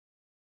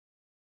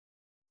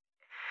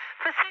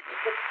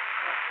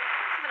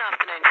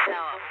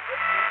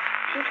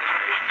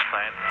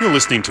You're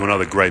listening to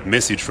another great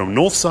message from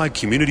Northside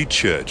Community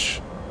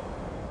Church.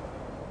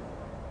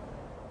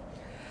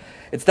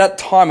 It's that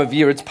time of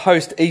year, it's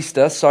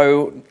post-Easter,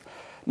 so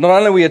not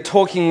only are we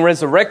talking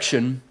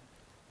resurrection,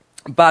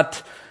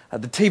 but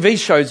the TV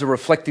shows are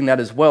reflecting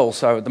that as well.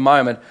 So at the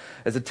moment,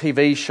 there's a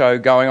TV show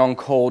going on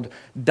called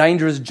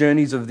Dangerous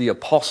Journeys of the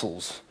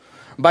Apostles.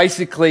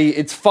 Basically,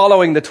 it's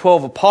following the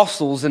 12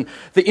 apostles, and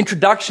the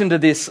introduction to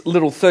this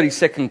little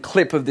 30-second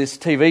clip of this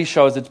TV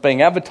show as it's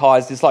being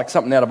advertised is like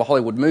something out of a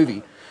Hollywood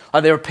movie.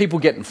 There are people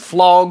getting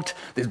flogged,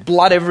 there's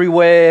blood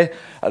everywhere,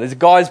 there's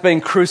guys being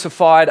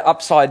crucified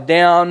upside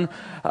down,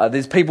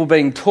 there's people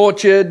being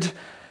tortured.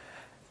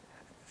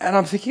 And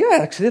I'm thinking, yeah,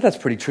 actually, that's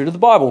pretty true to the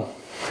Bible.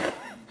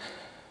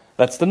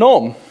 That's the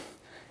norm.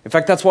 In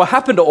fact, that's what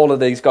happened to all of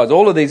these guys.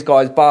 All of these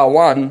guys, bar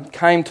one,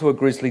 came to a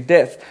grisly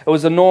death. It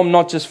was a norm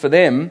not just for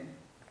them,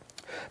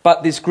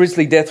 but this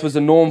grisly death was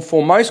a norm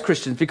for most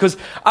Christians, because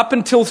up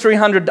until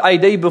 300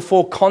 AD,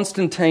 before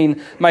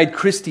Constantine made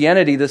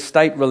Christianity the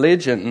state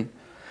religion,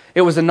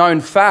 it was a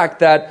known fact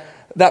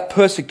that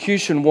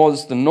persecution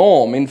was the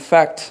norm. In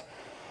fact,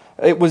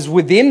 it was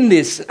within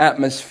this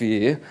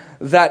atmosphere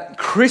that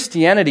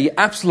Christianity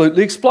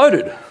absolutely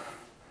exploded.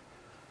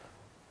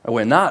 It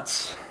went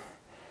nuts.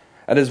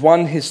 And as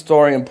one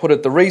historian put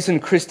it, the reason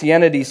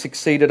Christianity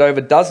succeeded over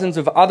dozens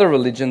of other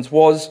religions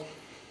was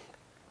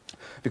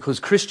because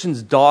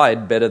Christians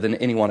died better than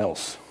anyone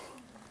else.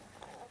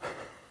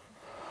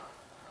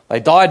 They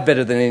died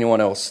better than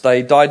anyone else.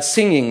 They died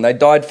singing. They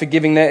died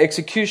forgiving their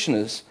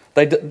executioners.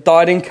 They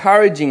died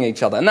encouraging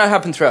each other. And that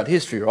happened throughout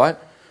history, right?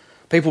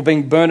 People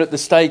being burned at the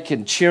stake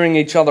and cheering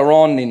each other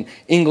on in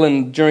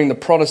England during the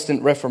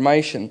Protestant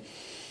Reformation.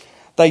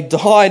 They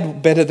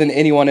died better than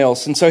anyone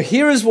else. And so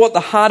here is what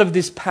the heart of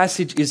this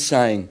passage is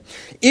saying.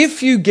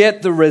 If you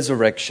get the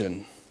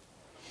resurrection,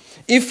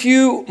 if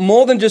you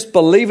more than just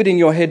believe it in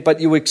your head, but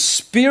you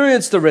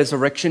experience the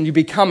resurrection, you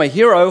become a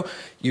hero,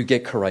 you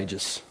get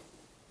courageous.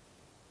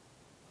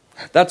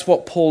 That's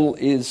what Paul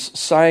is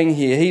saying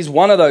here. He's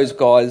one of those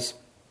guys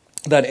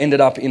that ended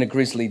up in a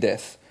grisly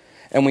death.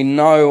 And we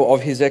know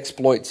of his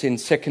exploits in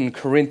 2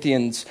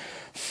 Corinthians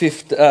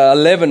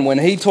 11 when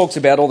he talks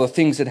about all the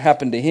things that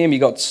happened to him. He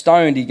got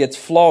stoned, he gets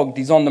flogged,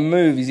 he's on the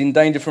move, he's in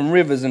danger from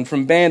rivers and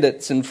from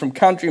bandits and from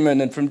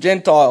countrymen and from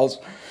Gentiles.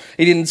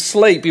 He didn't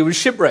sleep, he was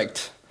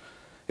shipwrecked.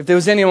 If there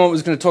was anyone who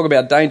was going to talk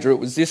about danger, it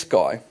was this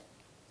guy.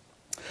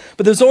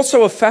 But there's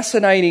also a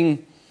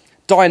fascinating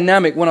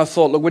dynamic when I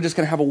thought, look, we're just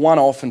going to have a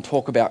one-off and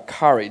talk about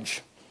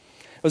courage.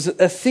 It was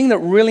a thing that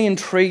really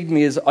intrigued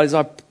me as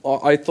I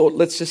thought,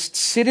 let's just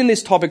sit in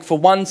this topic for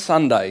one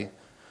Sunday.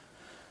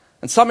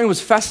 And something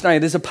was fascinating.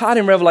 There's a part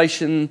in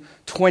Revelation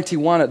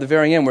 21 at the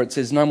very end where it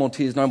says, no more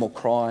tears, no more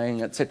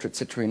crying, etc.,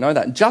 etc. You know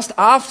that. And just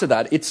after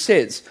that, it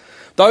says,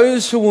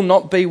 those who will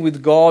not be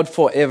with God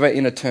forever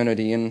in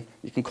eternity. And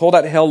you can call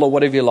that hell or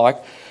whatever you like.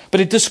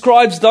 But it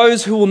describes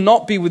those who will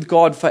not be with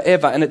God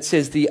forever. And it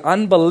says the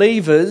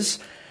unbelievers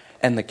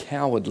and the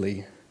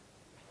cowardly.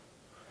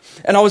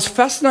 And I was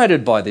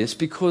fascinated by this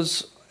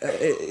because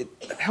it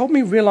helped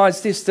me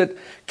realize this, that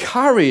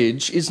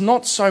courage is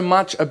not so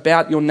much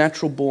about your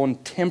natural born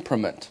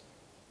temperament.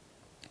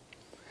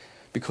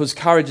 Because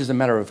courage is a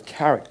matter of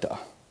character,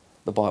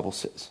 the Bible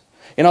says.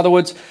 In other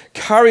words,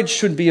 courage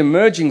should be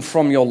emerging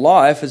from your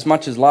life as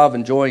much as love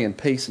and joy and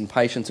peace and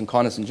patience and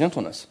kindness and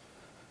gentleness.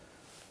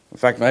 In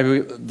fact, maybe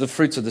the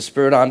fruits of the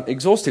Spirit aren't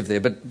exhaustive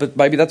there, but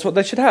maybe that's what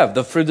they should have.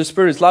 The fruit of the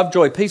Spirit is love,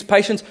 joy, peace,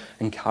 patience,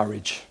 and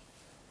courage.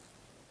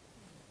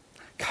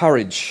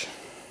 Courage.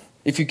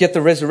 If you get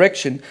the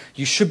resurrection,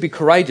 you should be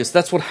courageous.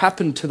 That's what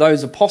happened to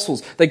those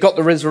apostles. They got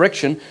the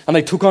resurrection and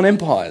they took on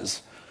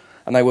empires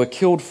and they were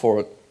killed for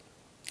it.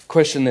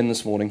 Question then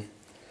this morning,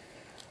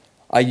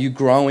 are you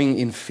growing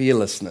in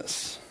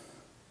fearlessness?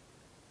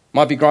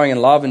 Might be growing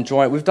in love and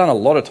joy. We've done a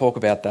lot of talk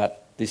about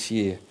that this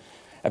year,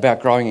 about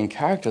growing in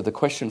character. The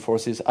question for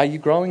us is, are you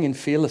growing in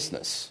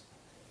fearlessness?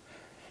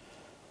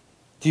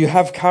 Do you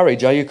have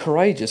courage? Are you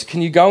courageous?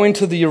 Can you go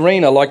into the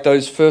arena like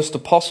those first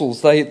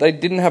apostles? They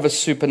didn't have a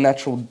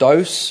supernatural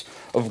dose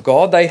of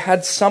God. They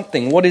had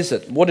something. What is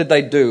it? What did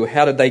they do?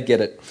 How did they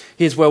get it?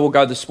 Here's where we'll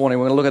go this morning.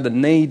 We're going to look at the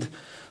need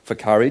for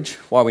courage,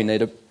 why we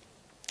need it.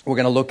 We're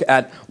going to look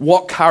at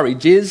what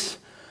courage is,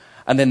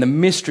 and then the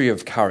mystery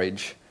of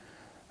courage.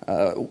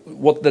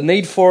 What the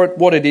need for it,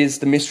 what it is,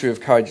 the mystery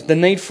of courage. The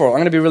need for it. I'm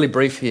going to be really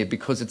brief here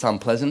because it's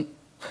unpleasant.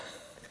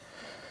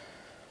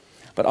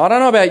 But I don't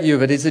know about you,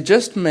 but is it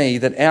just me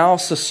that our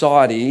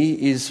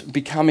society is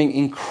becoming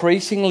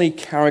increasingly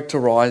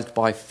characterized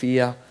by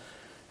fear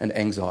and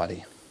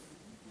anxiety?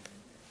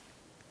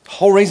 The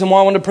whole reason why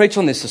I want to preach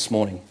on this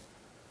morning.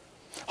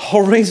 The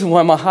whole reason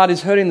why my heart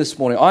is hurting this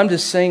morning. I'm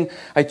just seeing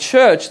a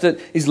church that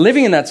is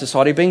living in that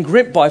society being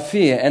gripped by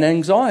fear and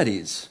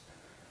anxieties.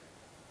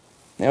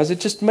 Now, is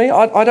it just me?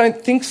 I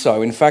don't think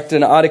so. In fact,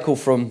 an article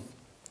from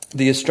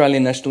the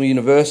Australian National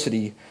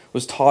University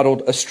was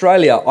titled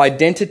Australia,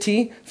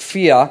 Identity,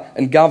 Fear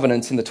and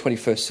Governance in the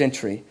 21st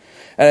Century.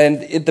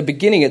 And at the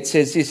beginning it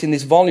says this: in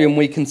this volume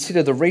we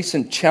consider the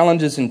recent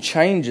challenges and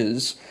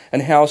changes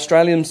and how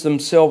Australians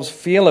themselves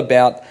feel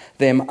about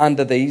them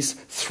under these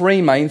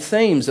three main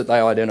themes that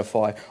they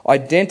identify: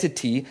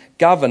 identity,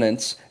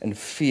 governance, and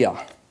fear.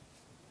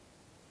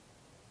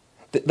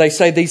 They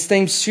say these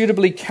themes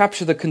suitably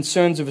capture the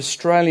concerns of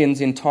Australians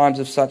in times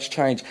of such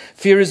change.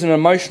 Fear is an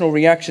emotional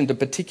reaction to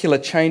particular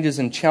changes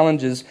and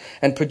challenges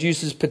and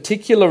produces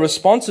particular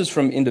responses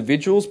from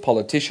individuals,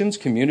 politicians,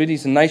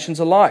 communities and nations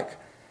alike.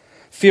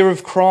 Fear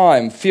of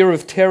crime, fear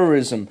of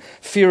terrorism,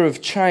 fear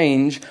of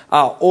change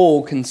are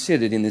all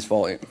considered in this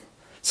volume.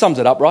 Sums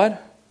it up, right?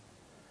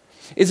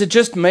 Is it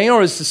just me,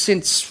 or is it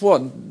since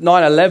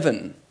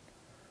 9/11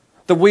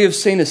 that we have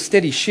seen a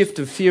steady shift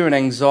of fear and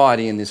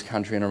anxiety in this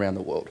country and around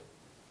the world?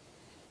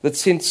 That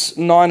since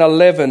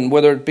 9/11,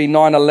 whether it be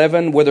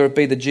 9/11, whether it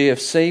be the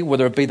GFC,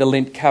 whether it be the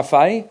Lindt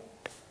Cafe,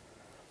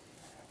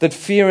 that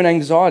fear and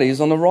anxiety is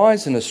on the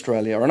rise in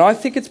Australia. And I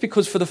think it's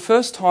because for the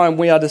first time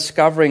we are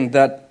discovering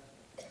that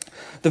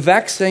the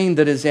vaccine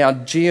that is our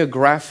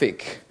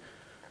geographic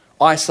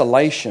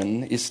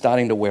isolation is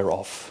starting to wear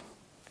off.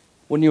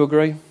 Wouldn't you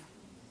agree?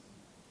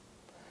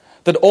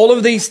 That all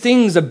of these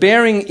things are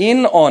bearing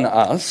in on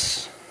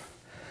us.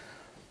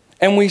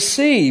 And we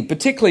see,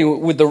 particularly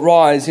with the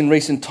rise in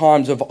recent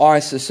times of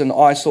ISIS and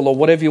ISIL, or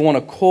whatever you want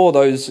to call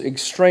those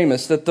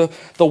extremists, that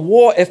the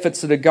war efforts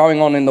that are going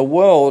on in the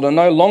world are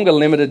no longer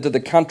limited to the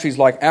countries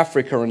like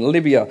Africa and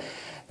Libya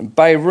and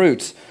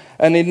Beirut.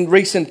 And in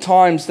recent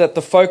times that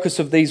the focus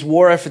of these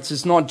war efforts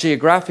is not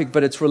geographic,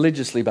 but it's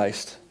religiously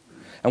based.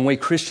 And we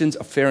Christians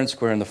are fair and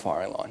square in the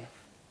firing line.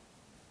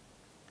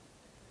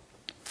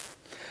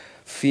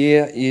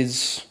 Fear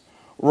is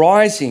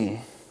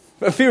rising.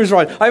 Fear is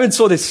right. I even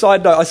saw this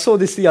side note. I saw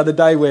this the other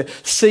day where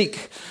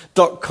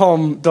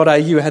seek.com.au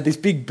had this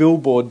big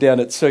billboard down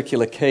at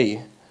Circular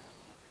Quay.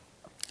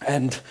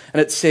 And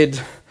it said,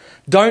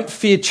 "Don't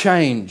fear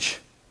change,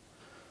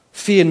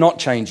 fear not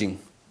changing."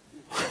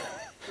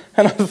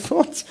 And I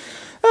thought,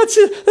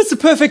 that's the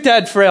perfect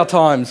ad for our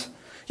times.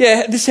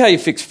 Yeah, this is how you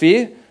fix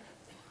fear.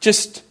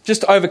 Just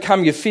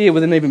overcome your fear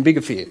with an even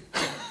bigger fear.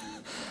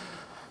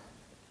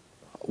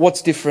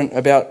 What's different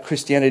about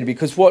Christianity?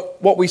 Because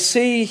what we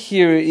see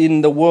here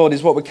in the world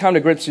is what we come to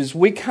grips with is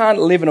we can't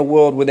live in a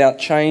world without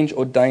change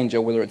or danger,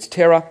 whether it's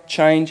terror,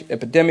 change,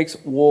 epidemics,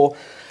 war.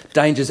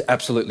 Danger's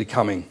absolutely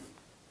coming.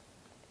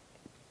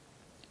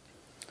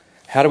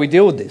 How do we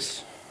deal with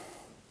this?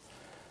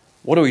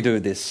 What do we do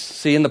with this?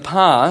 See, in the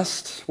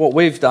past, what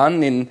we've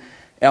done in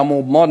our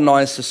more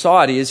modernised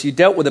society is you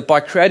dealt with it by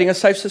creating a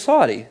safe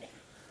society.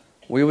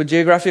 We were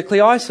geographically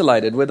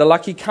isolated. We're the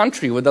lucky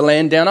country. We're the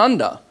land down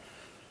under.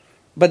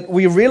 But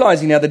we're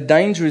realising now the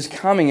danger is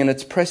coming and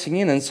it's pressing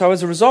in. And so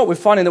as a result, we're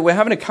finding that we're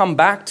having to come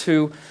back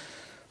to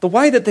the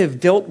way that they've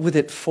dealt with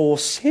it for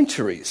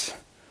centuries,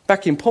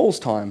 back in Paul's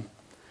time.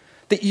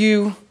 That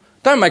you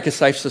don't make a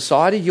safe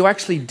society, you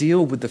actually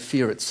deal with the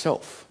fear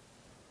itself.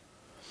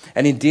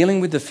 And in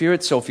dealing with the fear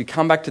itself, you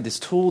come back to this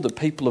tool that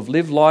people have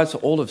lived lives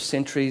all of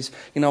centuries.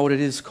 You know what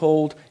it is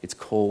called? It's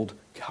called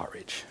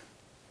courage.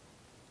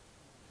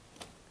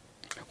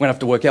 We're going to have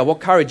to work out what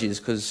courage is,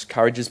 because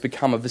courage has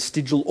become a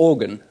vestigial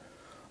organ.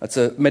 That's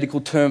a medical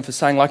term for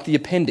saying like the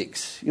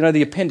appendix. You know,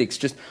 the appendix,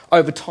 just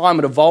over time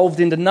it evolved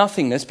into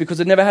nothingness because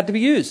it never had to be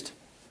used.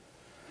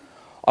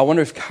 I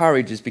wonder if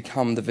courage has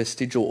become the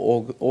vestigial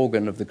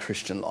organ of the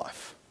Christian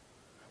life.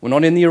 We're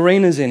not in the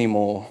arenas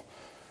anymore.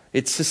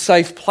 It's a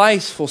safe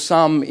place for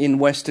some in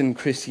Western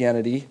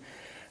Christianity,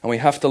 and we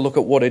have to look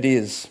at what it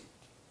is.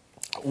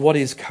 What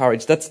is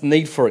courage? That's the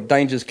need for it.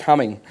 Danger's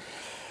coming.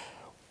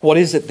 What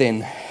is it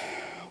then?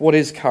 What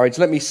is courage?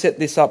 Let me set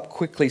this up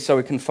quickly so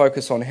we can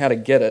focus on how to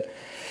get it.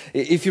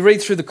 If you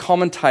read through the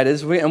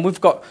commentators,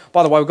 we've got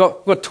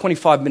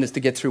 25 minutes to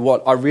get through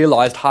what I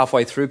realised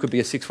halfway through could be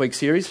a 6-week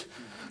series.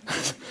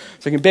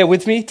 So you can bear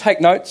with me,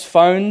 take notes,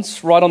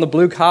 phones, write on the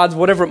blue cards,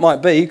 whatever it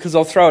might be, because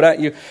I'll throw it at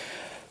you.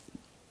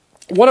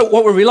 What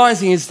we're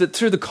realising is that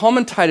through the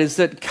commentators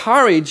that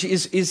courage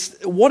is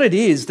what it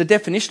is. The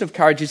definition of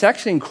courage is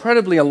actually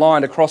incredibly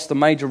aligned across the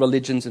major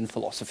religions and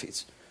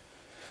philosophies.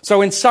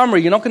 So in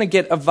summary, you're not going to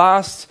get a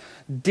vast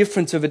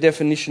difference of a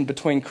definition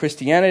between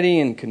Christianity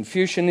and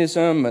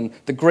Confucianism and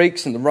the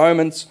Greeks and the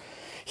Romans.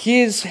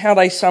 Here's how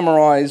they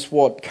summarise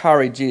what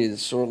courage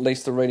is, or at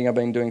least the reading I've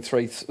been doing,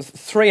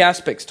 three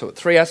aspects to it,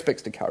 3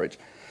 aspects to courage.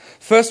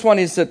 First one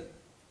is that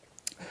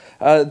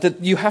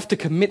you have to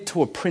commit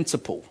to a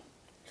principle.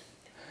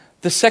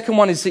 The second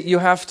one is that you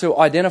have to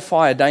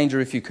identify a danger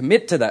if you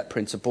commit to that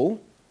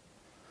principle.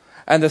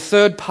 And the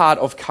third part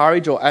of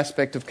courage, or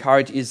aspect of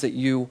courage, is that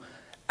you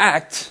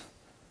act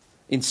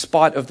in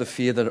spite of the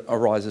fear that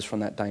arises from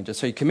that danger.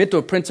 So you commit to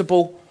a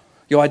principle,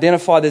 you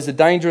identify there's a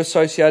danger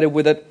associated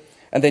with it,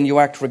 and then you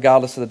act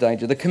regardless of the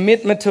danger. The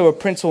commitment to a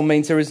principle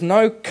means there is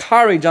no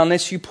courage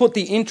unless you put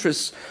the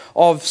interests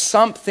of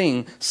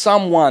something,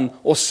 someone,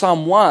 or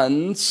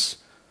someone's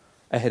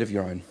ahead of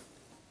your own.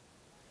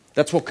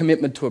 That's what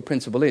commitment to a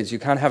principle is. You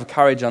can't have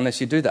courage unless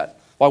you do that.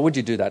 Why would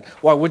you do that?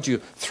 Why would you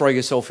throw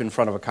yourself in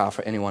front of a car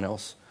for anyone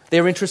else?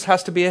 Their interest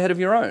has to be ahead of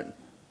your own.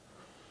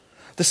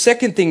 The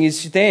second thing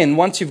is then,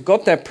 once you've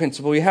got that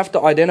principle, you have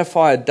to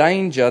identify a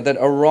danger that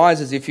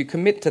arises if you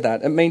commit to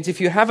that. It means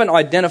if you haven't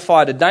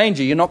identified a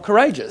danger, you're not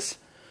courageous.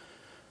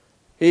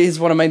 Here's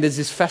what I mean. There's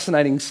this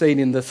fascinating scene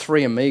in The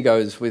Three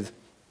Amigos with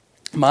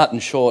Martin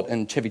Short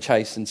and Chevy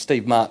Chase and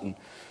Steve Martin.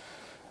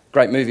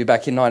 Great movie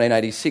back in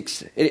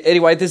 1986.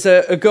 Anyway, there's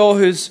a girl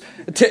who's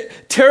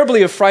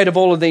terribly afraid of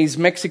all of these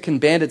Mexican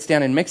bandits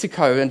down in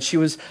Mexico, and she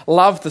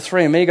loved The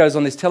Three Amigos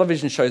on this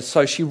television show,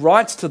 so she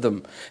writes to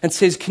them and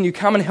says, can you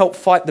come and help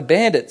fight the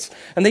bandits?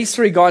 And these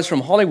three guys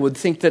from Hollywood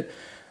think that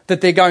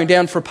they're going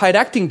down for a paid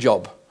acting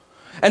job.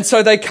 And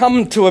so they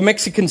come to a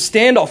Mexican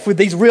standoff with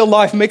these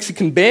real-life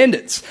Mexican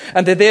bandits,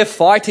 and they're there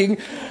fighting,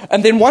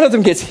 and then one of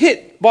them gets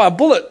hit by a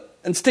bullet,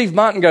 and Steve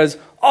Martin goes,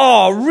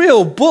 oh,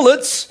 real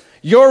bullets?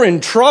 You're in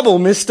trouble,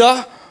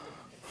 mister.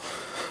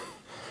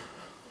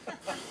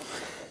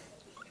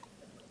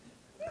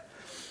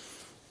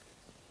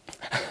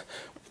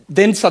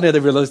 Then suddenly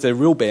they realise they're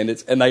real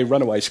bandits and they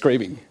run away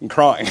screaming and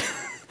crying.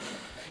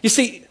 You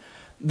see,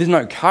 there's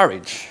no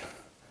courage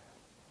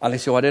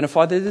unless you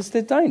identify there's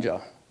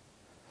danger.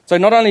 So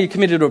not only are you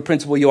committed to a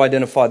principle, you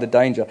identify the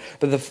danger,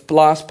 but the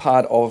last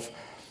part of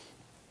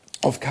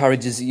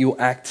courage is that you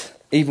act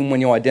even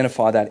when you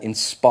identify that in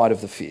spite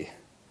of the fear.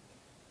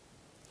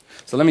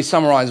 So let me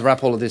summarise,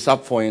 wrap all of this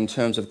up for you in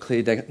terms of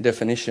clear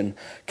definition.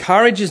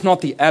 Courage is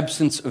not the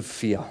absence of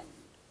fear.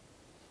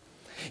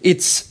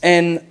 It's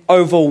an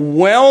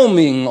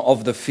overwhelming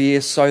of the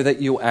fear so that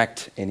you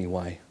act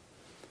anyway.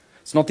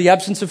 It's not the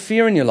absence of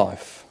fear in your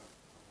life.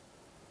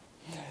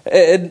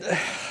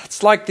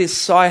 It's like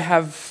this,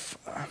 we've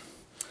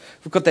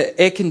got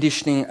the air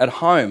conditioning at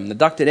home, the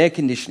ducted air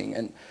conditioning,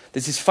 and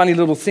there's this funny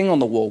little thing on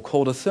the wall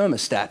called a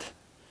thermostat.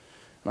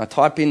 And I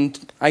type in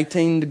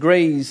 18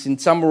 degrees in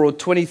summer or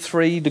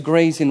 23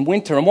 degrees in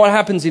winter. And what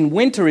happens in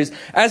winter is,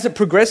 as it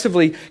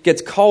progressively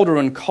gets colder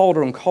and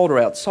colder and colder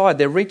outside,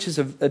 there reaches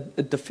a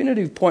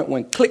definitive point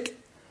when click,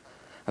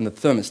 and the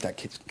thermostat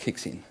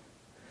kicks in.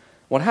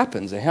 What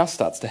happens? The house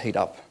starts to heat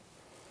up.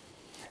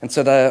 And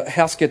so the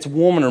house gets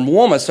warmer and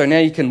warmer, so now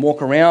you can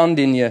walk around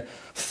in your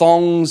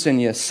thongs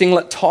and your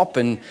singlet top,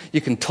 and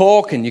you can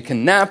talk and you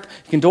can nap.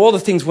 You can do all the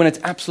things when it's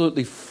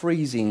absolutely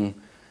freezing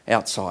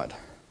outside.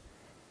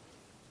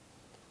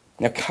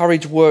 Now,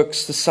 courage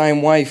works the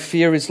same way.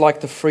 Fear is like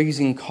the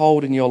freezing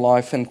cold in your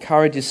life, and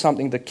courage is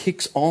something that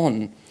kicks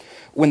on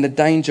when the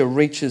danger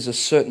reaches a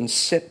certain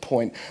set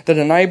point that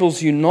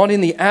enables you not in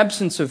the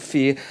absence of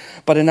fear,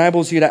 but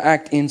enables you to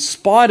act in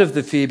spite of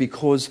the fear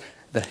because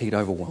the heat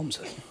overwhelms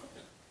it.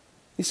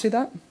 You see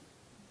that?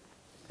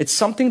 It's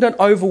something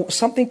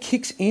something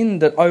kicks in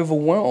that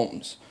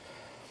overwhelms.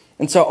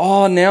 And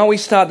so, now we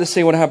start to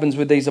see what happens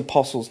with these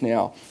apostles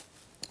now.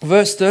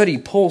 Verse 30,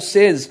 Paul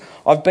says,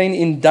 I've been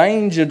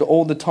endangered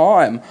all the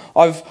time.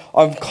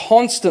 I'm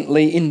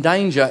constantly in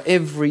danger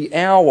every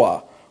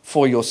hour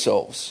for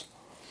yourselves.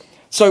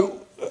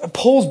 So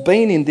Paul's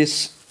been in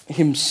this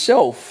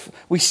himself.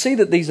 We see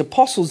that these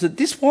apostles, that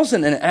this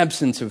wasn't an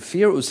absence of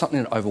fear, it was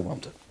something that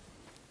overwhelmed it.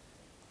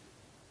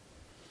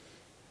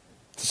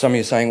 So some of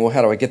you are saying, well,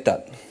 how do I get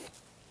that?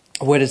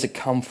 Where does it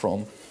come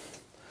from?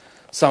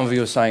 Some of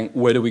you are saying,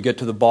 where do we get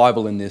to the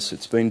Bible in this?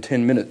 It's been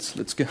 10 minutes.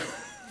 Let's go.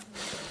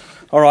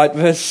 All right,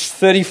 verse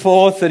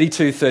 34,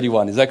 32,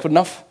 31. Is that good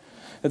enough?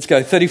 Let's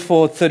go.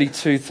 34,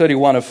 32,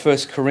 31 of 1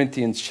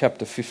 Corinthians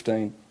chapter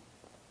 15.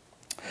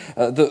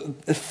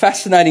 The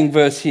fascinating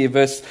verse here,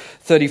 verse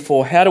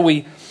 34. How do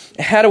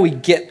we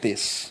get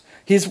this?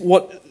 Here's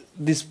what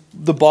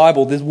the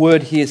Bible, this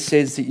word here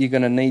says that you're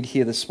going to need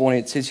here this morning.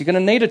 It says you're going to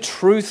need a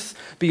truth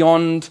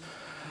beyond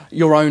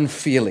your own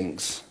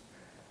feelings.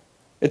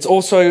 It's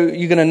also,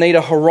 you're going to need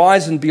a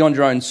horizon beyond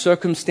your own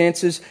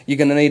circumstances. You're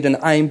going to need an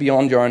aim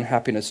beyond your own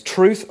happiness.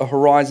 Truth, a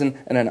horizon,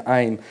 and an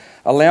aim.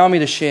 Allow me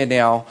to share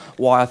now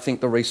why I think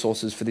the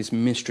resources for this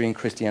mystery in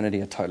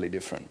Christianity are totally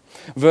different.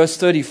 Verse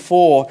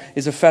 34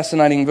 is a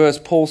fascinating verse.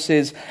 Paul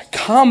says,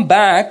 come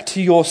back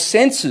to your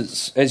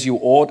senses as you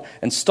ought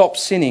and stop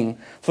sinning,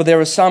 for there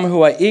are some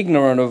who are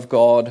ignorant of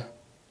God.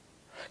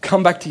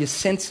 Come back to your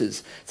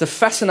senses. It's a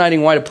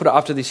fascinating way to put it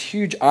after this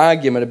huge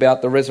argument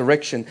about the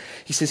resurrection.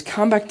 He says,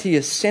 come back to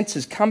your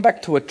senses. Come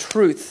back to a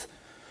truth.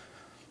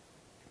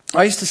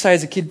 I used to say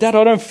as a kid, Dad,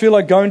 I don't feel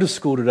like going to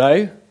school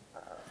today.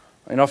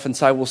 And I often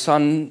say, well,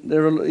 son,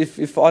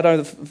 if I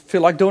don't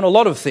feel like doing a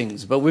lot of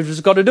things, but we've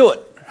just got to do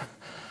it.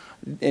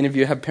 Any of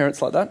you have parents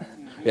like that?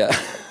 Yeah.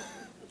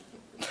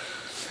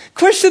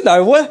 Question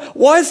though,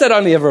 why is that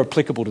only ever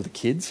applicable to the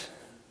kids?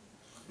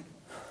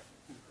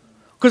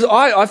 Because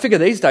I figure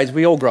these days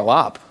we all grow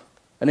up,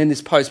 and in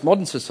this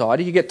postmodern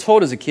society, you get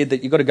taught as a kid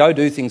that you've got to go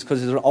do things because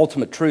there's an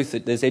ultimate truth,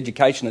 that there's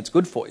education that's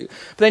good for you.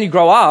 But then you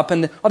grow up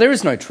and, there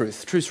is no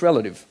truth. Truth's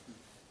relative.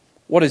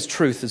 What is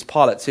truth, as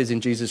Pilate says in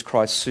Jesus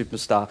Christ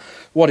Superstar?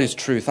 What is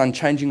truth?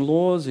 Unchanging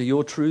laws? Are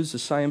your truths the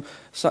same?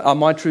 Are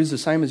my truths the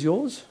same as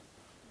yours?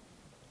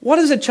 What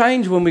does it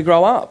change when we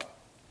grow up?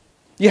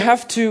 You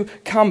have to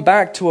come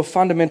back to a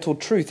fundamental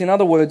truth. In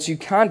other words, you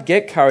can't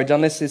get courage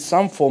unless there's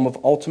some form of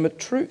ultimate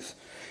truth.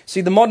 See,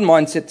 the modern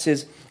mindset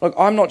says, look,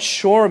 I'm not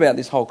sure about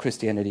this whole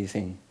Christianity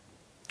thing.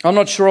 I'm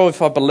not sure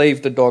if I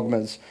believe the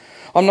dogmas.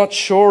 I'm not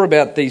sure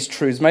about these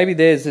truths. Maybe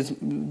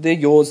they're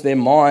yours, they're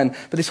mine.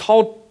 But this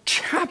whole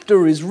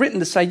chapter is written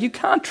to say you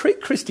can't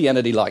treat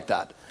Christianity like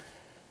that.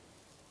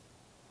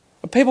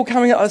 People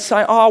coming out and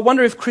saying, I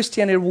wonder if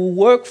Christianity will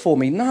work for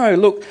me. No,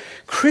 look,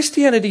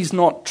 Christianity is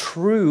not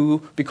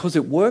true because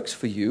it works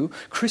for you.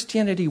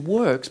 Christianity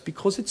works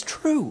because it's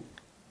true.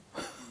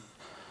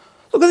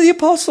 Look at the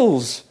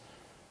apostles.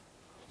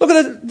 Look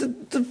at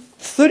the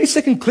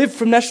 30-second clip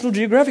from National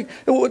Geographic.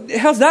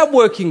 How's that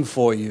working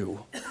for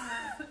you?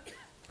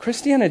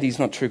 Christianity is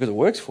not true because it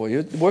works for you.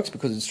 It works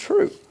because it's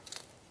true.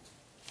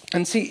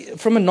 And see,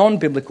 from a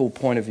non-biblical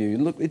point of view,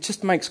 look, it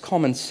just makes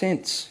common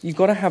sense. You've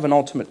got to have an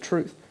ultimate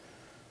truth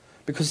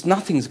because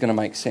nothing's going to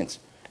make sense.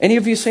 Any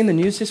of you seen the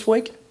news this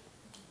week?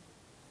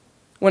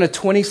 When a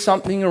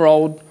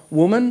 20-something-year-old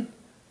woman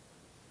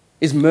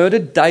is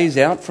murdered days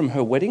out from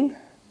her wedding?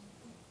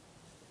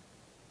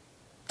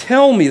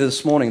 Tell me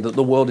this morning that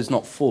the world is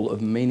not full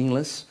of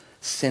meaningless,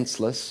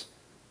 senseless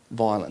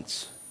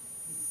violence.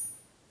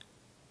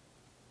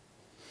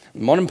 A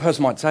modern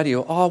person might say to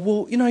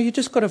you, you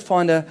just got to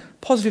find a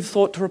positive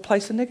thought to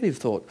replace a negative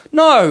thought.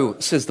 No,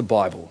 says the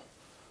Bible.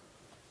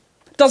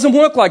 It doesn't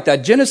work like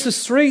that.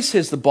 Genesis 3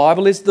 says the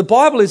Bible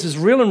is as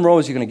real and raw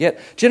as you're going to get.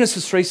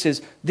 Genesis 3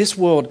 says this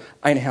world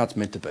ain't how it's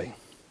meant to be.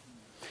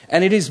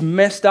 And it is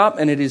messed up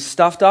and it is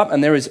stuffed up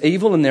and there is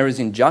evil and there is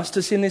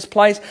injustice in this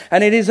place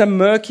and it is a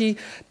murky,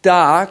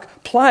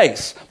 dark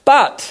place.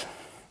 But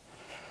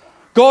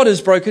God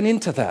has broken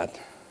into that.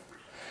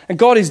 And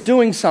God is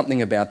doing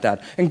something about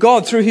that. And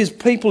God, through his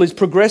people, is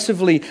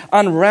progressively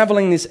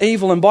unraveling this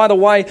evil. And by the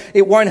way,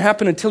 it won't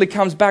happen until he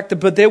comes back.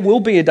 But there will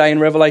be a day in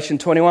Revelation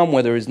 21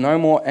 where there is no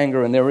more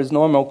anger and there is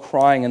no more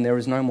crying and there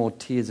is no more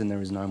tears and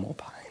there is no more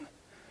pain.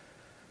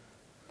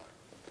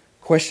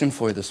 Question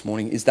for you this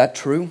morning, is that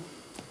true?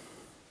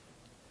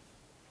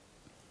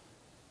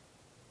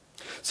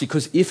 See,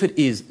 because if it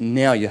is,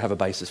 now you have a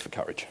basis for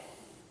courage.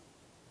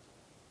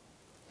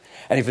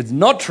 And if it's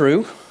not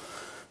true,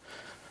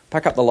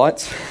 pack up the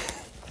lights.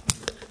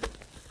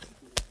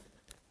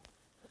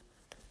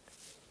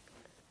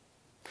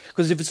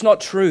 Because if it's not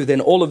true,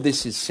 then all of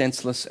this is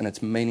senseless and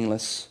it's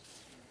meaningless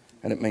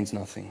and it means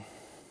nothing.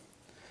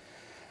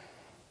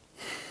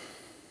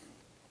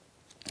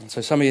 So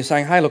some of you are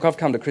saying, hey, look, I've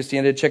come to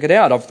Christianity to check it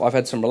out. I've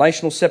had some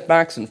relational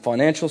setbacks and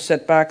financial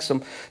setbacks.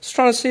 I'm just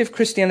trying to see if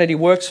Christianity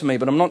works for me,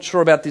 but I'm not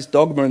sure about this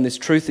dogma and this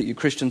truth that you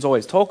Christians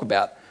always talk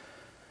about.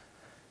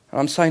 And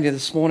I'm saying to you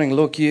this morning,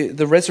 look,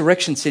 the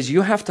resurrection says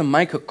you have to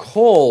make a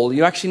call.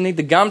 You actually need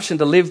the gumption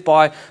to live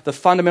by the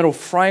fundamental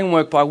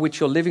framework by which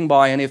you're living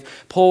by. And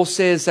if Paul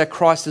says that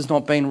Christ has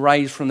not been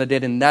raised from the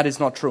dead and that is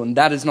not true and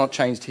that has not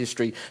changed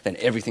history, then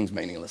everything's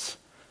meaningless.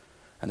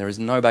 And there is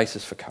no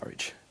basis for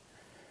courage.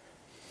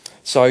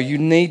 So you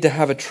need to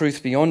have a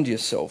truth beyond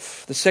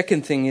yourself. The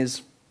second thing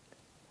is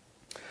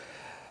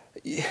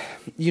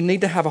you need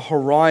to have a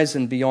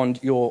horizon beyond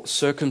your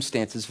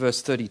circumstances.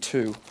 Verse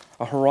 32,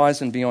 a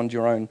horizon beyond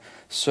your own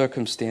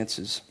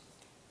circumstances.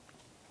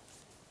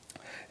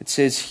 It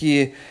says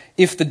here,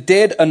 if the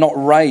dead are not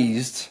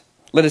raised,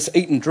 let us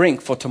eat and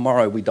drink, for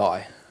tomorrow we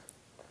die.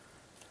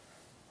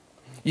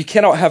 You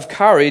cannot have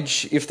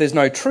courage if there's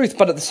no truth,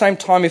 but at the same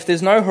time, if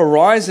there's no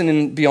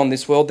horizon beyond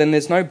this world, then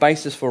there's no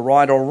basis for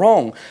right or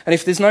wrong. And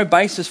if there's no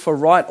basis for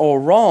right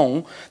or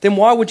wrong, then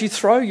why would you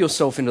throw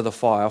yourself into the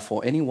fire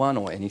for anyone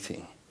or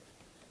anything?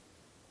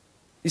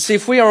 You see,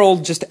 if we are all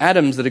just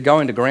atoms that are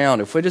going to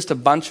ground, if we're just a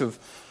bunch of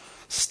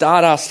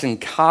stardust and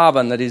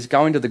carbon that is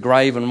going to the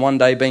grave and one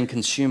day being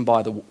consumed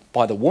by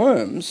the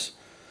worms,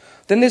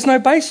 then there's no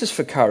basis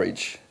for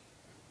courage.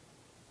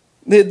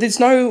 There's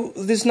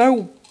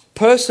no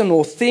person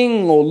or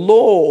thing or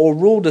law or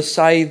rule to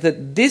say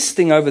that this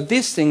thing over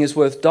this thing is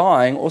worth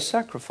dying or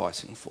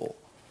sacrificing for.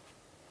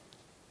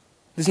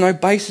 There's no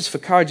basis for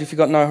courage if you've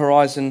got no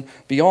horizon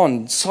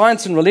beyond.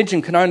 Science and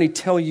religion can only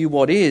tell you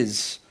what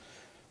is.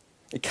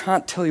 It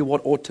can't tell you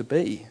what ought to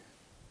be.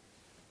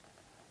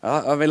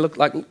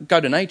 Go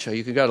to nature.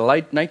 You could go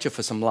to nature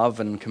for some love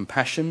and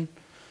compassion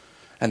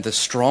and the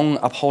strong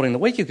upholding the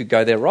weak. You could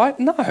go there, right?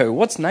 No.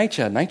 What's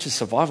nature? Nature's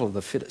survival of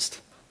the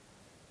fittest.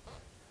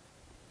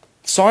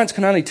 Science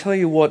can only tell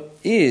you what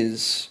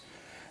is.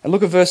 And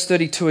look at verse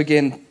 32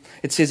 again.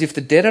 It says, if the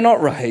dead are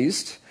not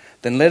raised,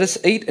 then let us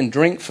eat and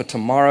drink, for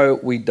tomorrow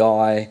we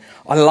die.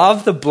 I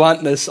love the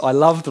bluntness. I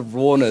love the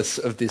rawness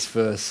of this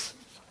verse.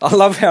 I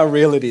love how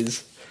real it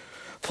is.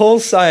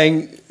 Paul's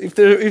saying, if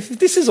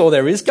this is all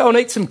there is, go and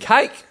eat some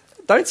cake.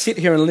 Don't sit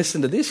here and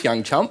listen to this,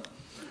 young chump.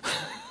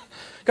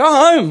 Go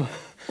home.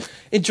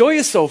 Enjoy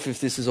yourself if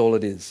this is all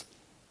it is.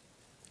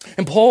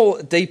 And Paul,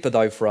 deeper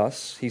though for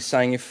us, he's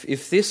saying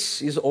if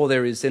this is all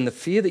there is, then the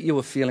fear that you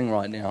are feeling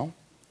right now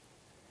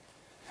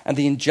and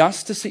the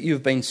injustice that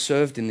you've been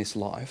served in this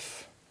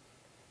life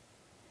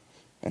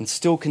and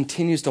still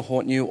continues to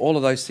haunt you, all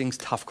of those things,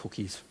 tough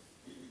cookies.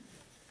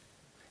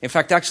 In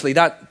fact, actually,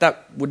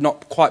 that would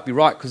not quite be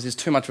right because there's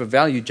too much of a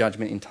value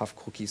judgment in tough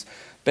cookies.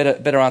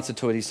 Better answer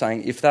to it, he's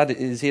saying, if that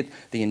is it,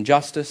 the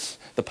injustice,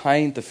 the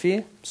pain, the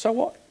fear, so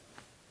what?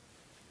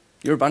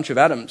 You're a bunch of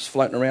atoms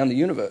floating around the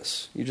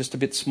universe. You're just a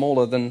bit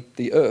smaller than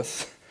the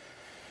earth.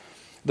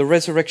 The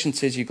resurrection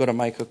says you've got to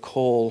make a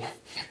call.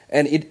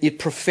 And it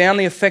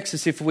profoundly affects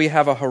us if we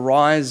have a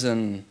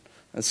horizon.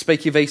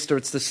 Speaking of Easter,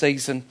 it's the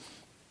season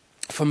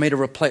for me to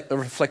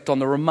reflect on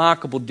the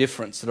remarkable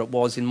difference that it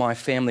was in my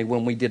family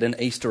when we did an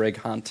Easter egg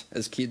hunt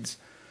as kids.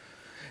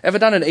 Ever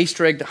done an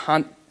Easter egg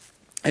hunt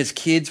as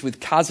kids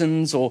with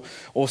cousins or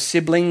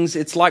siblings?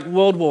 It's like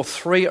World War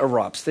III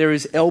erupts. There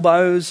is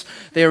elbows,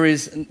 there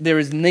is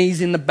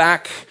knees in the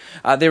back,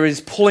 there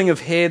is pulling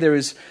of hair, there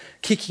is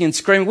kicking and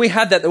screaming. We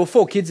had that. There were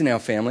 4 kids in our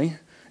family.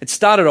 It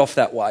started off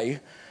that way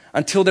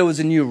until there was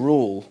a new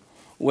rule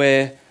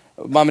where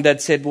Mum and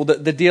Dad said, well,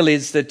 the deal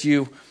is that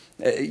you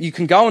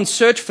can go and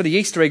search for the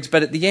Easter eggs,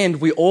 but at the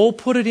end, we all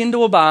put it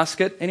into a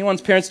basket.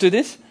 Anyone's parents do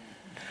this?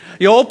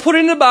 You all put it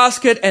in a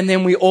basket and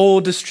then we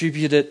all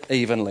distribute it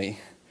evenly.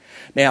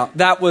 Now,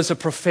 that was a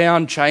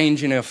profound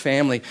change in our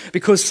family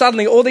because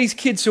suddenly all these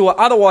kids who were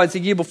otherwise the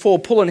year before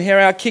pulling hair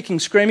out, kicking,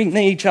 screaming,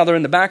 knee each other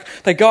in the back,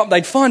 they'd go up,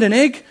 they'd find an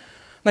egg,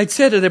 they'd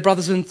say to their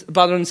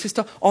brother and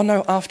sister, oh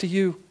no, after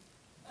you.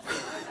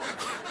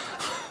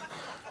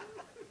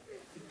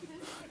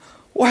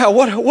 Wow,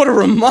 what a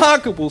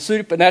remarkable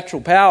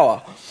supernatural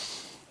power.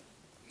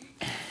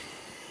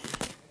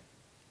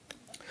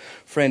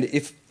 Friend,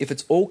 if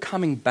it's all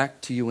coming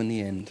back to you in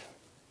the end,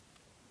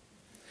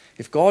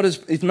 if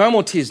no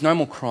more tears, no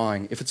more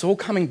crying, if it's all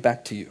coming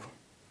back to you,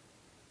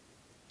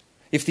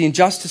 if the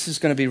injustice is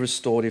going to be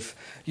restored, if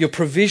your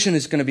provision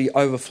is going to be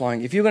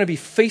overflowing, if you're going to be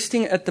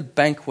feasting at the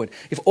banquet,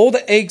 if all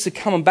the eggs are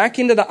coming back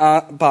into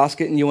the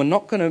basket and you are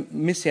not going to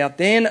miss out,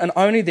 then and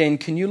only then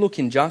can you look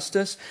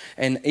injustice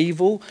and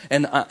evil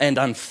and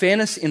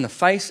unfairness in the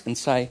face and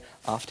say,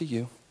 after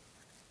you.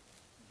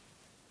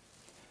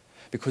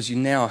 Because you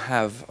now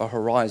have a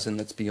horizon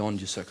that's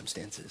beyond your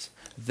circumstances.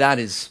 That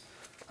is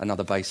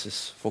another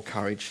basis for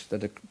courage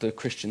that the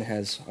Christian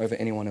has over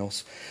anyone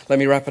else. Let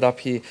me wrap it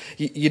up here.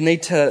 You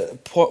need to,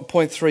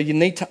 point 3, you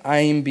need to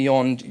aim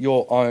beyond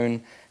your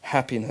own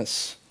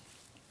happiness.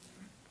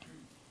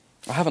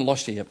 I haven't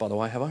lost you yet, by the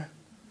way, have I? Are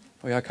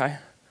we okay?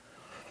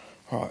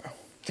 All right.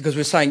 Because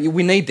we're saying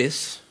we need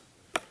this.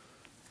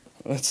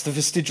 It's the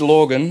vestigial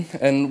organ.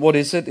 And what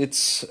is it?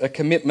 It's a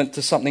commitment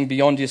to something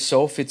beyond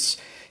yourself. It's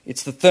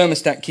the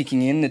thermostat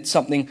kicking in. It's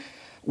something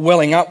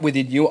welling up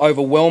within you,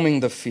 overwhelming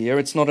the fear.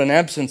 It's not an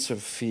absence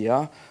of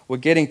fear. We're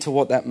getting to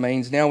what that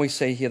means. Now we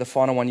see here the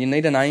final one. You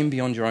need an aim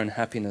beyond your own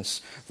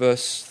happiness.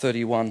 Verse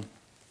 31.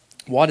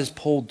 Why does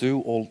Paul do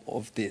all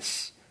of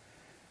this?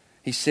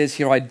 He says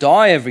here, I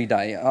die every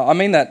day. I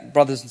mean that,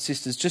 brothers and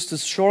sisters, just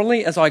as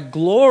surely as I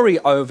glory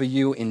over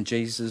you in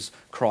Jesus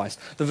Christ.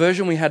 The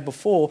version we had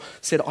before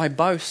said, I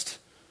boast.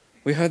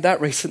 We heard that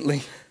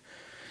recently.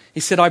 He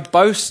said, I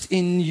boast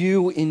in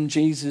you in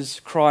Jesus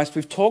Christ.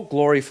 We've talked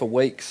glory for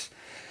weeks.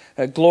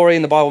 Glory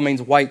in the Bible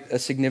means weight, a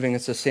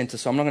significance, a center.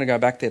 So I'm not going to go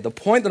back there. The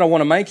point that I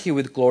want to make here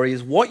with glory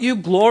is what you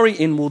glory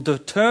in will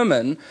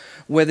determine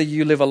whether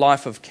you live a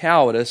life of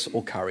cowardice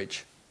or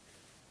courage.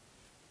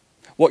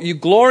 What you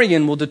glory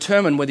in will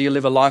determine whether you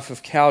live a life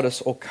of cowardice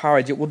or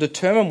courage. It will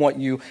determine what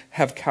you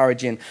have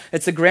courage in.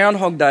 It's the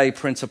Groundhog Day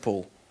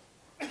principle.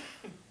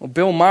 Well,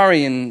 Bill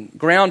Murray in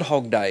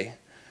Groundhog Day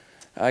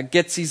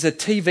he's a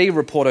TV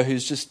reporter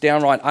who's just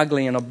downright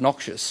ugly and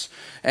obnoxious.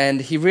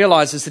 And he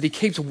realizes that he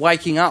keeps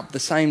waking up the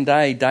same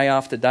day, day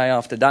after day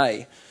after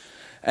day.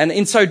 And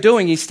in so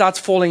doing, he starts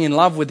falling in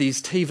love with his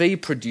TV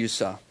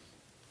producer.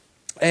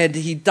 And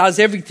he does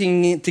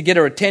everything to get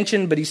her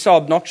attention, but he's so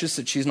obnoxious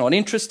that she's not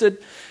interested.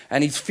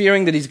 And he's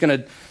fearing that he's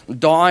going to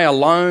die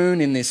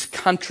alone in this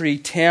country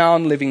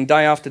town, living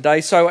day after day.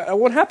 So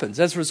what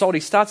happens? As a result,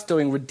 he starts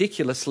doing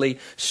ridiculously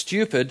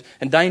stupid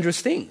and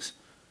dangerous things.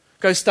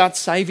 Go start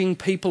saving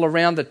people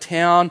around the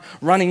town,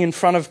 running in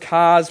front of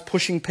cars,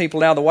 pushing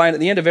people out of the way. And at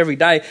the end of every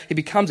day, he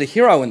becomes a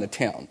hero in the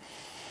town.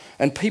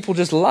 And people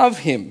just love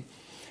him.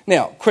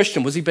 Now,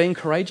 question, was he being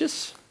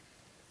courageous?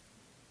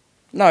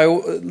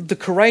 No, the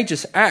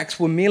courageous acts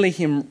were merely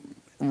him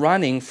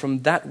running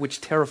from that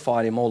which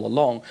terrified him all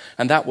along.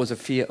 And that was a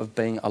fear of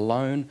being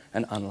alone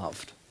and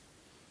unloved.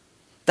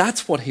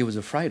 That's what he was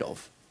afraid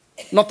of.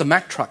 Not the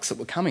Mack trucks that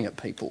were coming at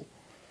people.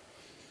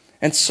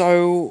 And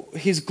so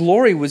his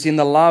glory was in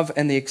the love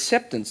and the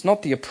acceptance,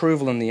 not the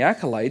approval and the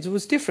accolades. It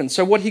was different.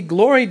 So what he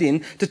gloried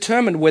in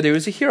determined whether he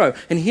was a hero.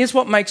 And here's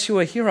what makes you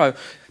a hero.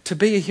 To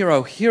be a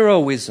hero,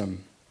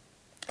 heroism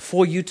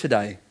for you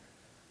today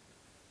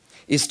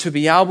is to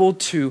be able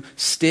to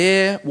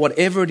stare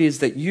whatever it is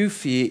that you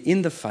fear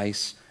in the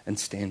face and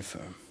stand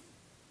firm.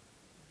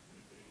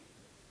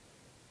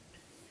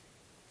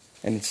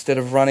 And instead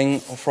of running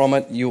from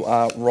it, you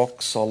are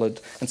rock solid.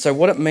 And so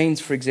what it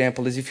means, for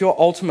example, is if your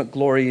ultimate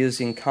glory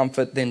is in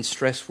comfort, then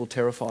stress will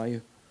terrify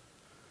you.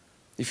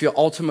 If your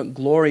ultimate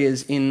glory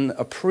is in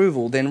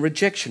approval, then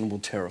rejection will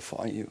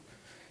terrify you.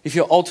 If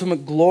your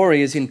ultimate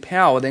glory is in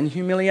power, then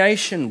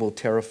humiliation will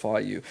terrify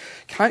you.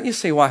 Can't you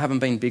see why I haven't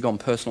been big on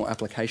personal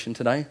application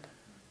today?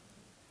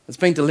 It's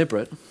been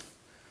deliberate.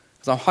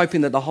 Because I'm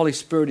hoping that the Holy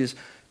Spirit is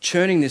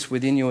churning this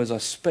within you as I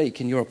speak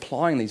and you're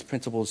applying these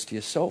principles to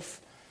yourself.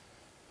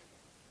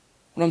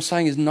 What I'm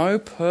saying is no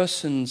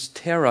person's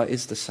terror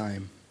is the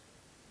same.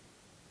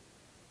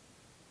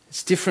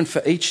 It's different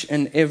for each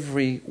and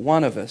every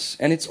one of us.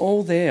 And it's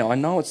all there. I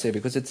know it's there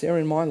because it's there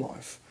in my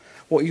life.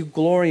 What you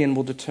glory in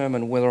will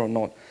determine whether or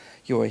not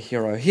you're a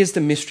hero. Here's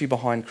the mystery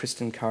behind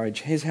Christian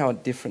courage. Here's how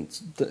it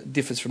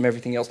differs from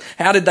everything else.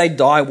 How did they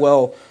die?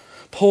 Well,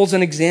 Paul's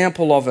an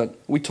example of it.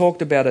 We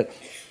talked about it.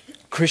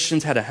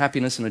 Christians had a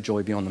happiness and a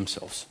joy beyond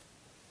themselves.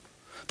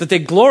 That their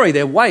glory,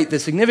 their weight, their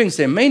significance,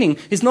 their meaning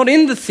is not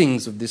in the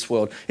things of this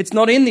world. It's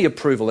not in the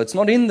approval. It's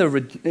not in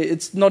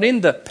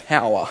the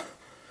power.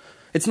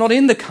 It's not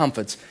in the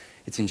comforts.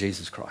 It's in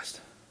Jesus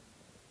Christ.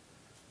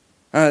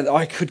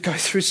 I could go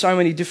through so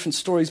many different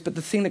stories, but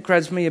the thing that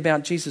grabs me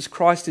about Jesus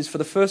Christ is for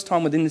the first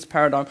time within this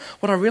paradigm,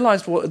 what I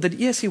realized was that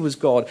yes, he was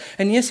God,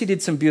 and yes, he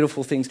did some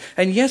beautiful things,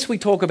 and yes, we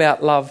talk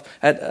about love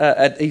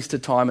at Easter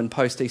time and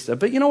post-Easter,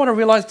 but you know what I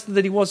realized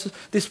that he was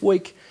this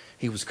week?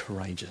 He was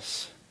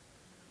courageous.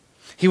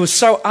 He was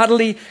so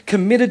utterly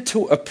committed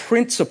to a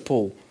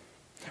principle,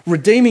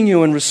 redeeming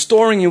you and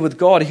restoring you with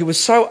God. He was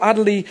so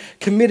utterly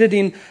committed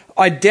in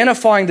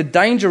identifying the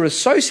danger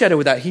associated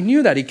with that. He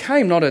knew that. He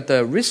came not at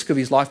the risk of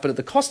his life, but at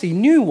the cost. He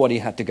knew what he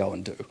had to go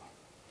and do.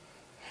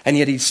 And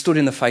yet he stood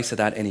in the face of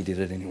that and he did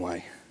it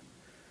anyway.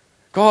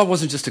 God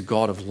wasn't just a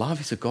God of love,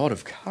 he's a God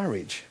of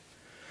courage.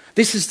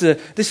 This is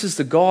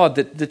the God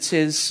that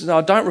says,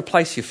 no, don't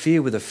replace your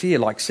fear with a fear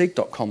like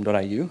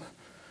seek.com.au.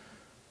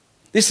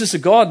 This is a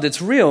God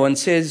that's real and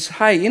says,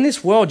 hey, in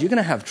this world you're going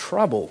to have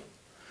trouble.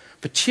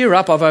 But cheer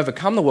up, I've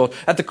overcome the world.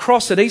 At the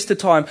cross at Easter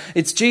time,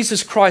 it's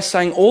Jesus Christ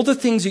saying all the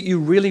things that you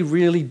really,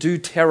 really do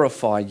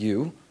terrify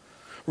you,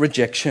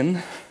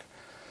 rejection,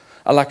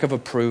 a lack of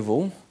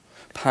approval,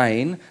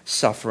 pain,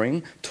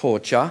 suffering,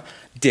 torture,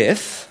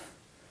 death,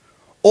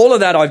 all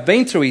of that I've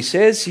been through, he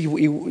says.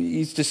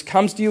 He just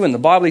comes to you in the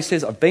Bible, he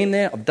says, I've been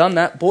there, I've done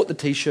that, bought the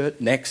t-shirt,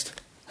 next.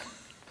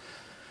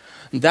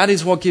 And that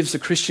is what gives the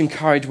Christian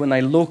courage when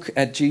they look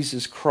at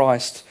Jesus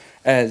Christ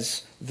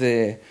as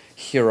their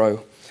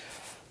hero.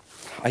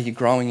 Are you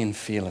growing in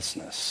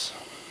fearlessness?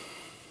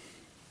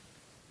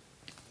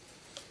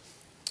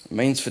 It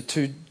means for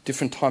two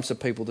different types of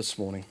people this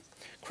morning.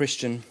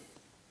 Christian,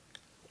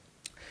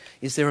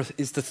 is the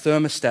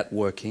thermostat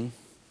working?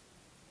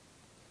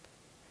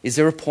 Is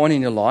there a point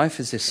in your life,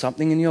 is there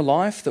something in your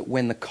life that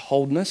when the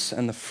coldness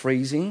and the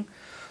freezing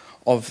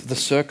of the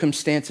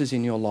circumstances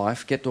in your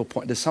life get to a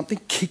point, does something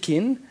kick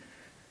in?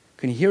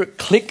 Can you hear it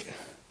click?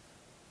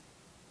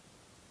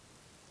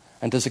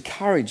 And does a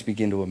courage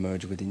begin to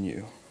emerge within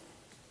you?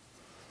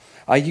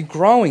 Are you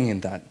growing in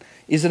that?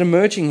 Is it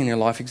emerging in your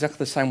life exactly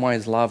the same way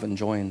as love and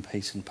joy and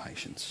peace and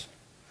patience?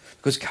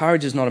 Because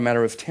courage is not a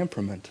matter of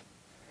temperament.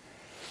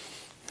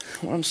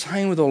 What I'm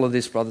saying with all of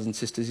this, brothers and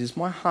sisters, is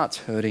my heart's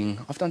hurting.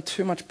 I've done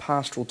too much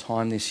pastoral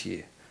time this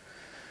year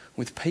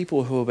with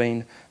people who have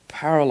been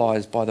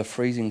paralysed by the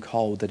freezing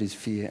cold that is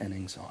fear and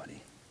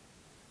anxiety.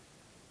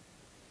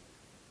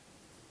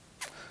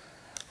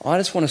 I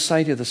just want to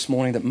say to you this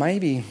morning that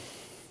maybe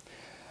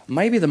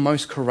the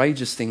most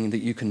courageous thing that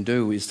you can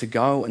do is to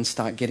go and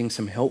start getting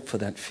some help for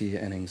that fear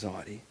and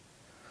anxiety.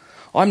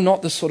 I'm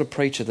not the sort of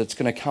preacher that's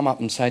going to come up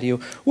and say to you,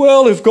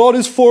 well, if God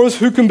is for us,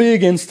 who can be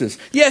against us?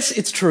 Yes,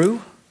 it's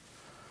true.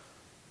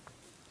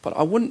 But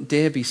I wouldn't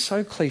dare be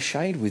so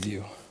cliched with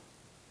you.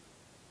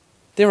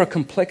 There are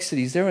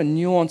complexities, there are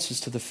nuances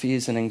to the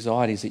fears and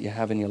anxieties that you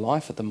have in your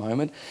life at the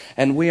moment.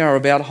 And we are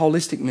about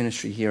holistic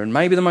ministry here. And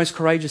maybe the most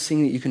courageous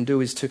thing that you can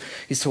do is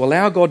to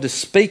allow God to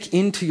speak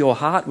into your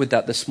heart with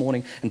that this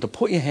morning and to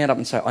put your hand up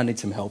and say, I need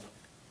some help.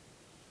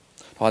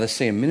 To either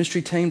see a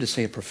ministry team, to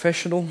see a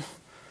professional,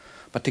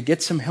 but to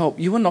get some help.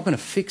 You are not going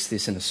to fix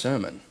this in a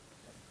sermon.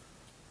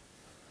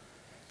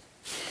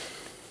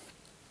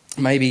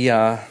 Maybe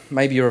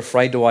you're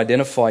afraid to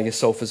identify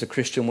yourself as a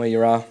Christian where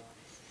you are.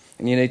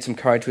 And you need some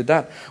courage with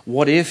that.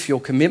 What if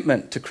your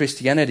commitment to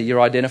Christianity,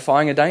 you're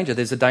identifying a danger?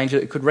 There's a danger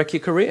that it could wreck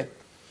your career.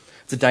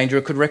 There's a danger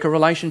it could wreck a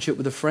relationship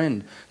with a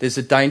friend. There's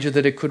a danger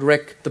that it could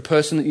wreck the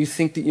person that you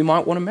think that you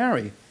might want to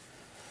marry.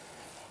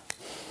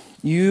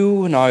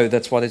 You know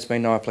that's why there's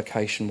been no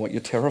application, what you're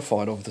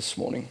terrified of this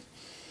morning.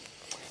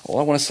 All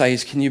I want to say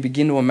is, can you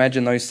begin to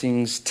imagine those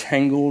things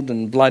tangled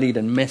and bloodied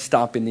and messed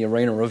up in the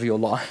arena of your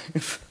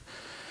life?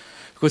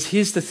 Because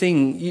here's the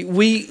thing,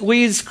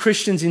 we as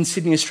Christians in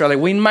Sydney, Australia,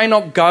 we may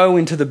not go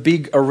into the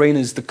big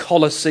arenas, the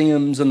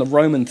Colosseums and the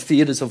Roman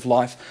theatres of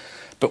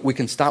life, but we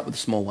can start with the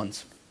small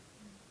ones.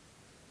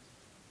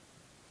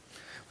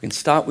 We can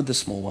start with the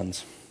small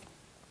ones.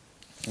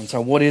 And so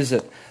what is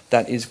it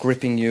that is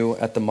gripping you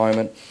at the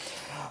moment?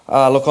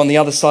 Look, on the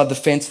other side of the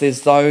fence,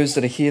 there's those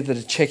that are here that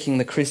are checking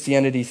the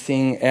Christianity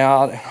thing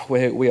out.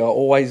 We are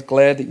always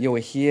glad that you are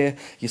here.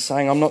 You're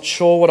saying, I'm not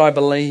sure what I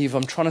believe.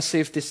 I'm trying to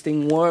see if this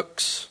thing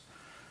works.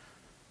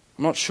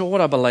 I'm not sure what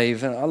I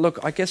believe. And look,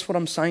 I guess what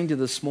I'm saying to you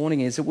this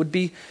morning is it would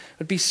be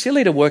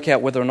silly to work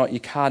out whether or not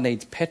your car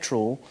needs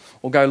petrol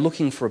or go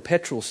looking for a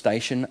petrol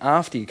station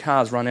after your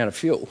car's run out of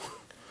fuel.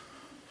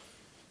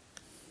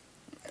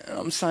 And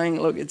I'm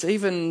saying, look, it's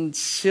even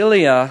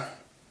sillier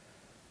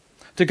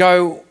to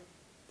go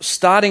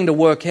starting to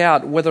work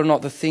out whether or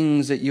not the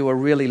things that you are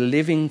really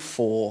living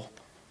for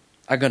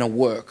are going to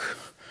work.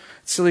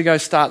 So you go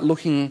start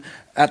looking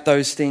at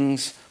those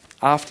things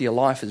after your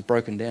life is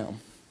broken down.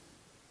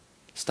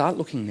 Start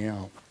looking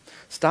now.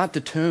 Start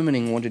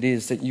determining what it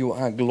is that you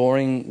are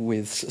glorying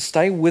with.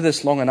 Stay with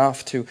us long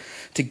enough to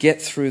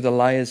get through the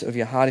layers of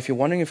your heart. If you're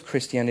wondering if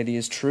Christianity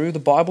is true, the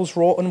Bible's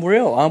raw and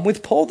real. I'm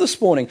with Paul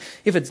this morning.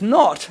 If it's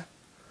not,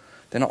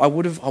 then I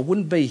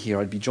wouldn't be here.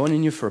 I'd be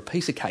joining you for a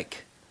piece of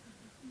cake.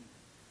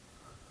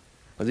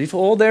 But if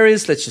all there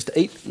is, let's just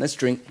eat, let's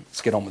drink,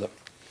 let's get on with it.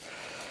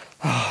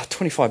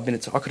 25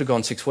 minutes. I could have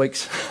gone 6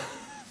 weeks.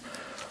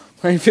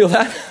 Can you feel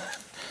that?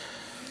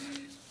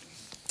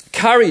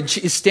 Courage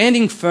is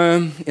standing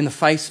firm in the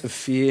face of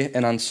fear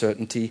and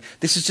uncertainty.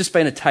 This has just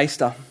been a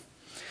taster.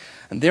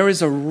 And there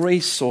is a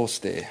resource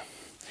there.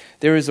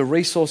 There is a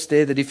resource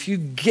there that if you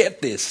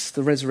get this,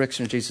 the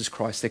resurrection of Jesus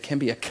Christ, there can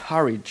be a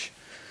courage,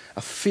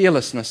 a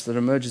fearlessness that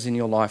emerges in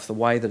your life the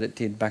way that it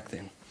did back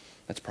then.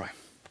 Let's pray.